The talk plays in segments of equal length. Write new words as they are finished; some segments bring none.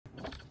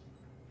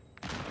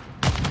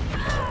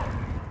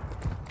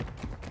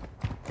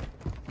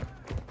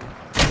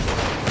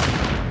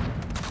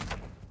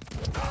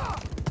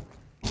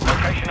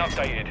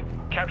updated.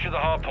 Capture the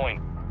hard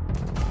point.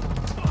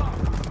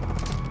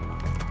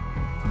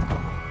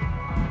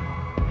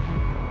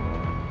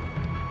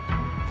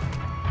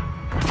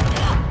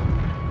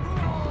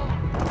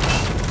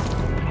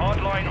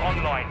 Hardline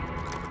online.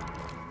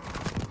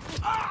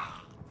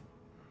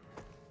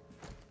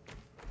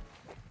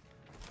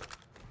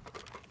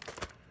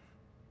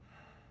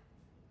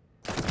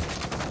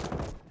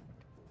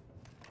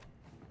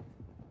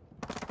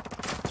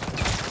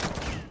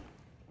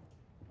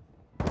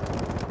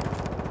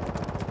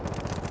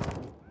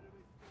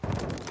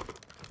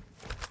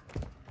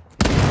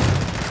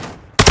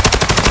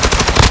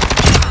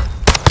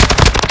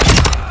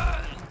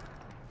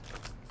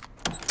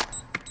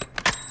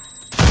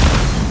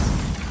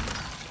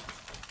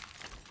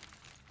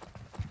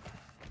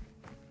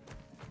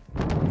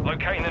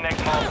 Locating the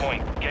next hard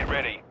point. Get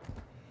ready.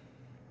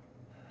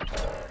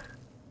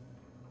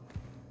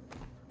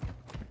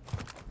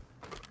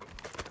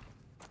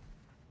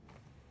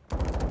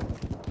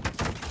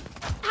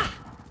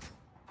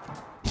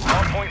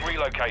 Hard point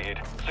relocated.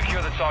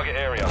 Secure the target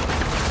area.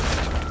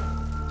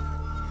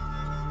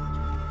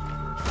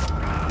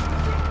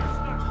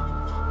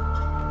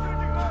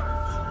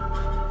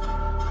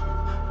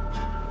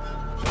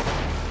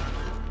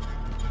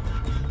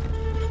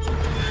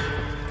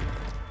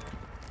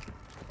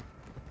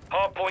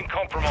 Hardpoint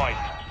compromised.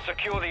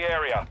 Secure the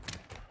area.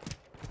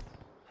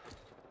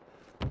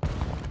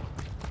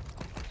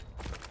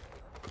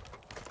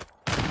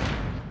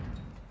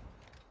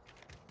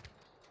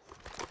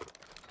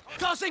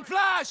 Tossing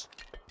flash!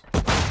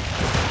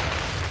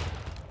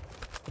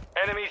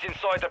 Enemies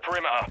inside the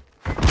perimeter.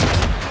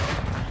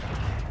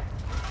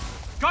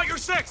 Got your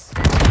 6!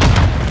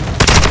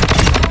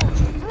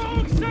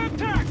 Wrong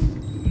syntax!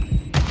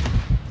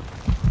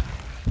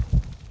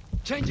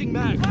 Changing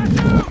mag.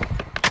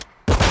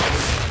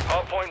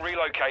 Hardpoint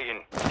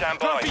relocating. Stand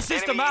by. Trophy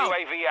system Enemy out.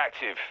 UAV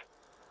active.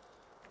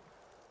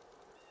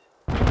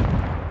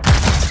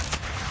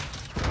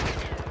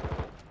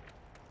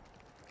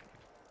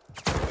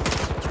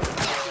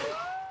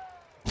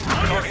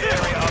 Target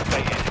area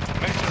updated.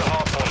 Move to the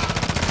hardpoint.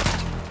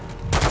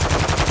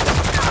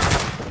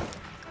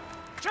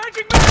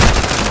 Changing mag!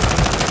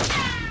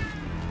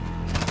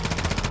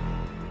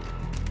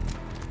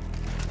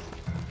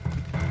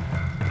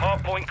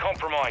 Hardpoint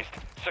compromised.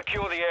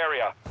 Secure the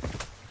area.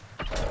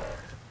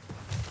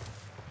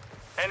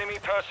 Enemy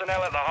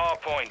personnel at the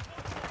hardpoint.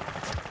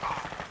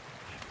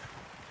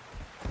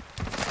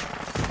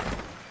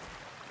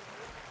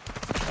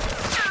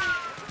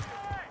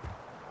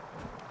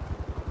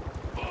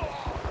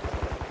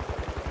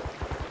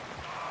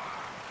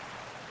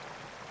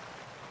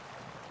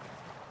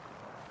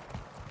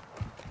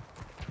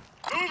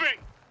 Moving!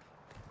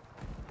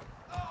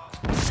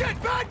 Shit,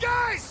 bad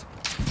guys!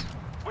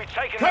 We've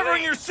taken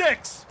Covering the your lead.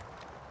 6!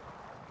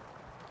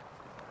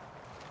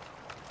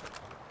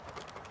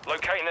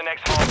 Locating the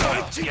next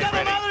hardpoint. Get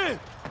ready. Madre!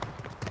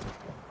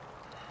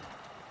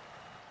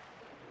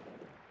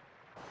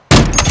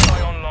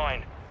 Eye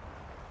online.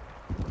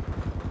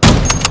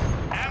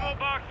 Ammo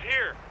box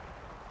here.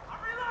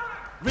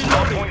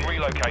 Hardpoint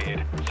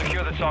relocated.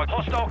 Secure the target.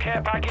 Hostile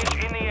care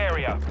package in the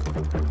area.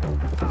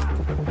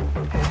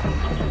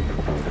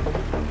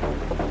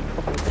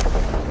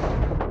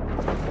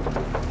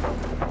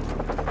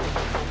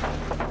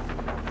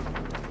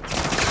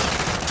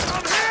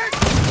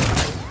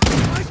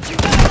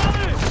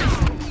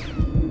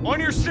 On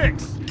your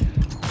 6!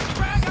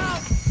 Frag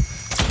out!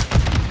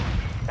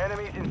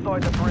 Enemies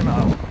inside the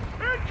perimeter.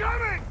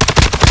 Incoming!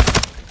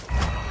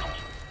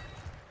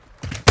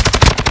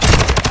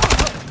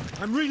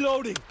 I'm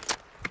reloading.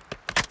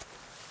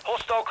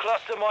 Hostile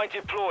cluster mine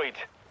deployed.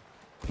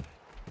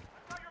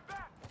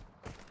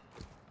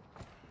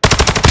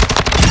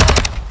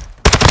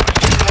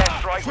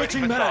 Strike ready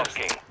Switching for mags.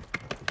 tasking.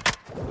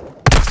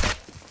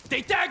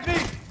 They tagged me!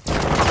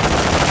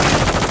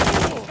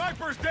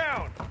 Sniper's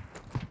down!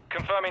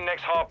 Confirming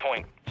next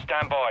hardpoint.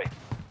 Stand by.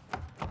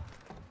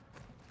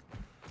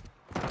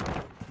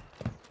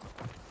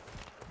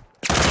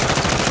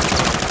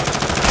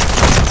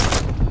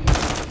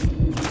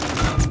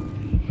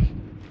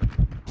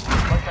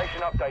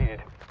 Location updated.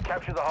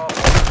 Capture the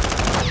hardpoint.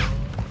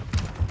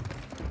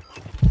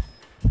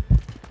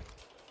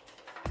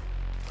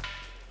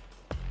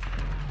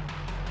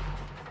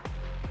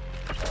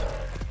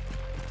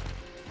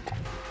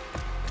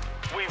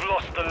 We've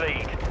lost the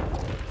lead.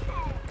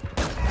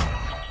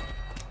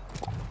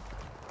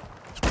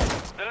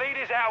 The lead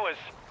is ours.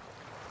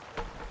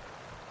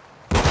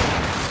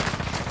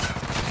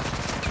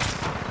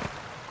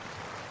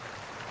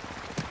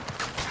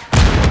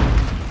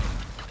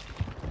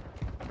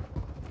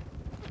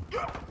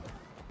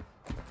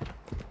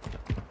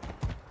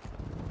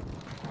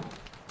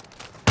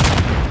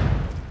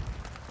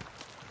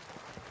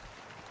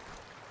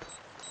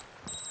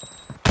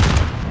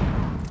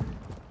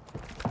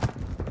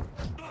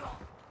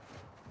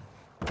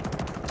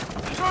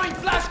 Throwing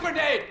flash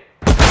grenade!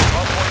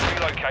 Hardpoint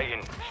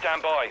relocating.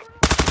 Stand by.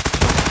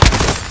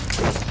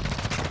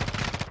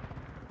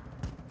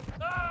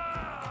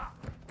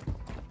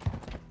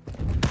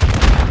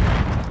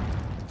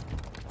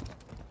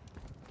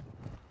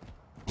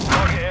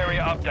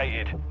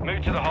 updated.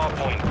 Move to the hard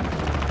point.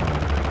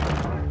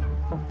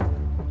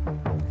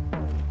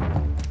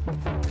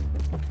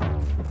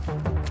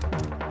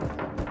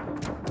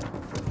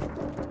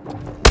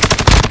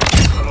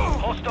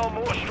 Hostile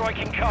mortar strike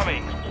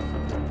incoming.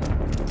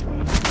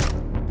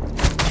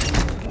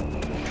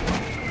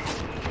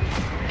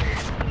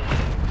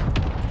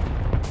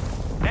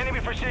 Enemy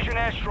precision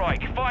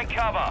airstrike. Find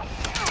cover.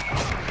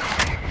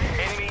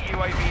 Enemy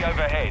UAV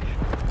overhead.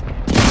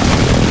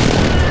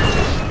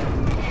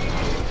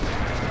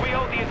 We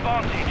hold the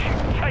advantage.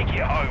 Take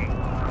it home.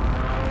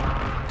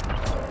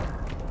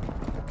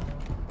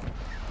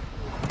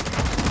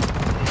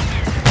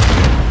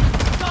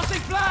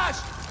 Tossing flash!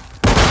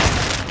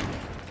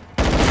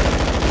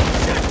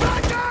 Shit,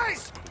 bad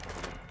guys!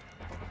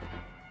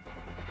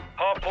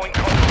 Hardpoint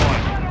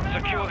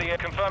compromised. Secure the air.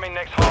 Confirming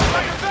next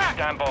hardpoint.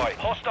 Stand by.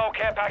 Hostile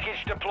care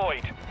package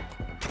deployed.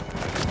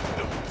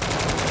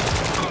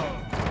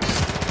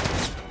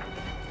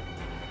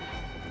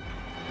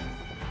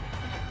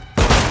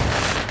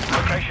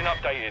 Location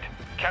updated.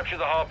 Capture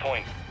the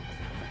hardpoint.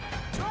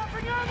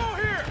 Dropping ammo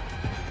here!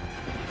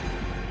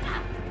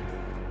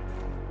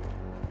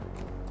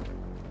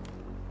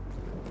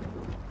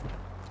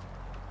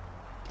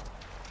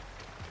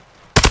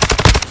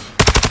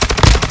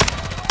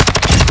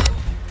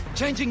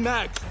 Changing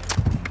mags.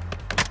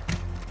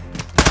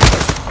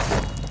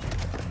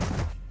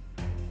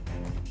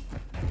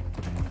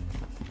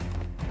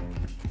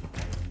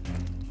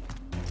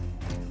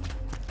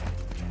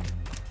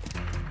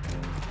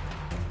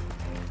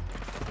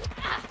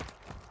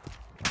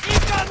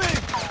 Incoming!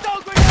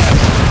 Stone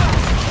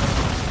grenade!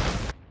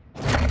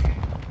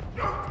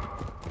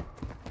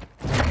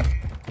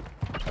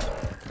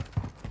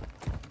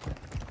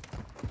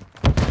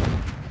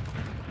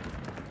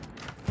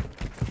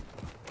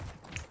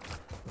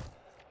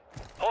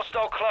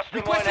 Hostile cluster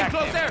mine Requesting active.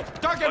 close air!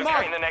 Target mark!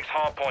 Locating the next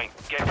hardpoint.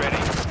 Get ready.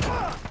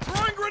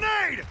 Throwing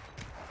grenade!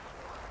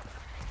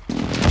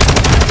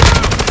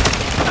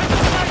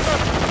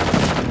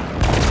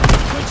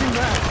 Switching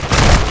mag.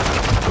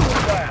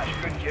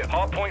 Good kill.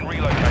 Hardpoint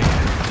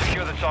relocated.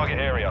 Secure the target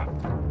area.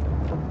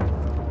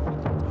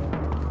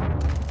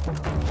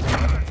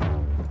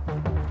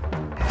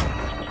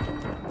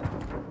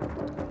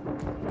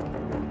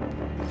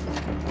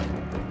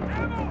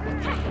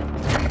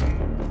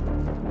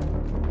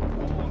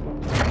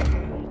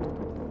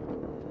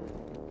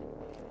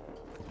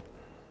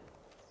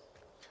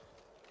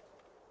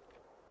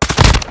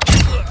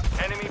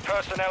 Enemy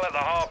personnel at the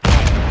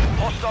hardpoint.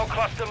 Hostile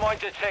cluster mine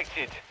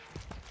detected.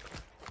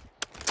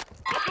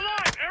 Look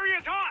alive!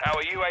 Area's hot!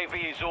 Our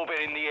UAV is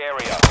orbiting the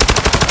area.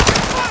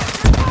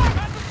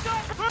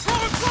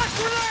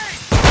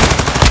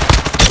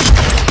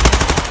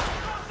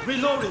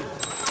 Reloading!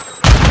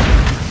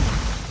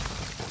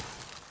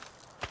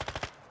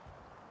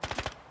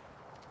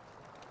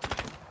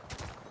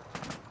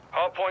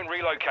 Hardpoint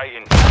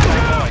relocating.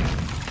 Stand by.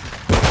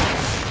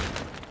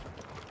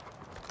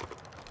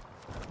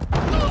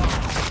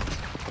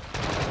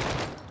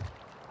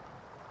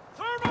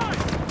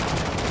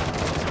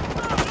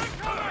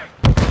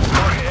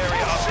 Target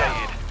area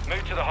updated.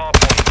 Move to the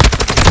hardpoint.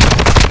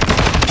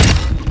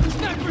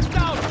 Sniper's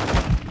down!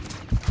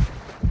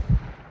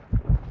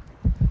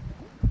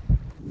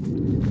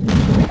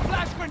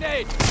 Flash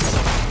grenade!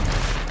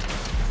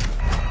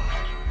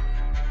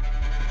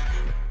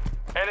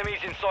 Enemies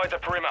inside the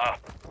perimeter.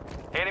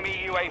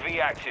 Enemy UAV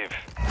active.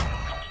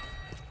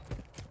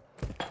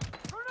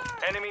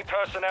 Enemy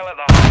personnel at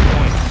the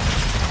hardpoint.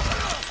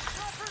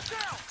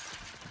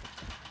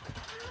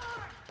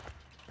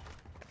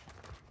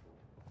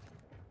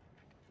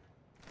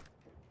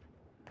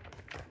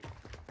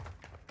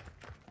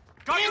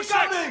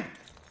 Incoming!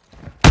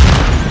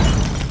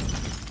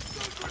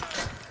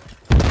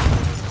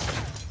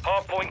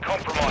 Hardpoint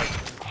compromised.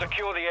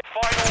 Secure the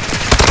final.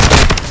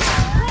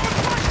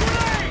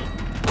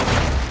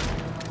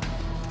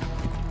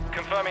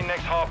 Confirming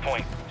next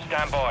hardpoint.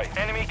 Stand by.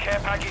 Enemy care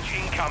package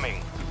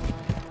incoming.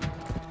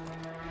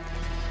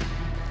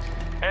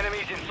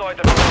 Enemies inside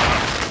the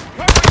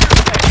perimeter.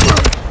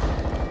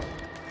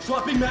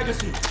 Swapping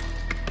magazine.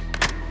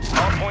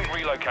 Hardpoint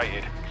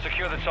relocated.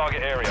 Secure the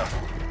target area.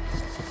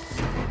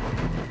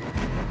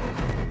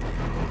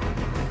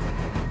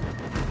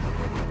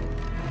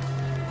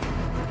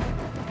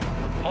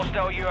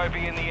 Hostile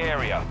UAV in the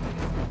area.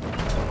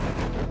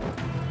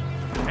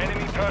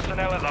 Enemy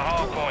personnel at the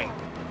hardpoint.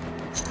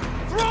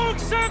 Throwing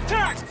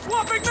Semtex!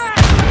 Swapping mag!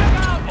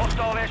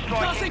 Hostile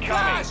airstrike Tossing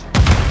incoming. flash!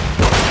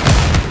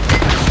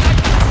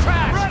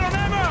 Trash! Red on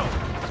ammo!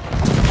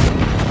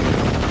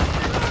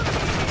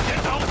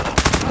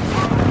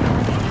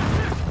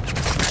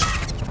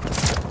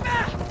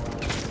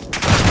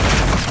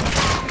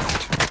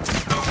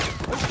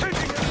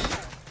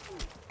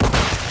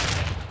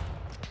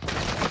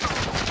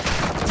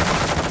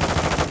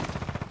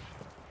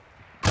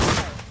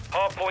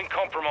 Hardpoint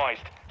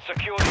compromised.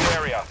 Secure the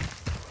area.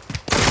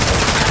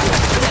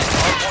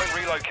 Hardpoint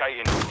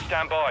relocating.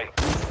 Stand by.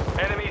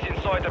 Enemies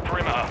inside the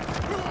perimeter.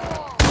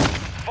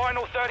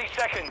 Final 30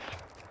 seconds.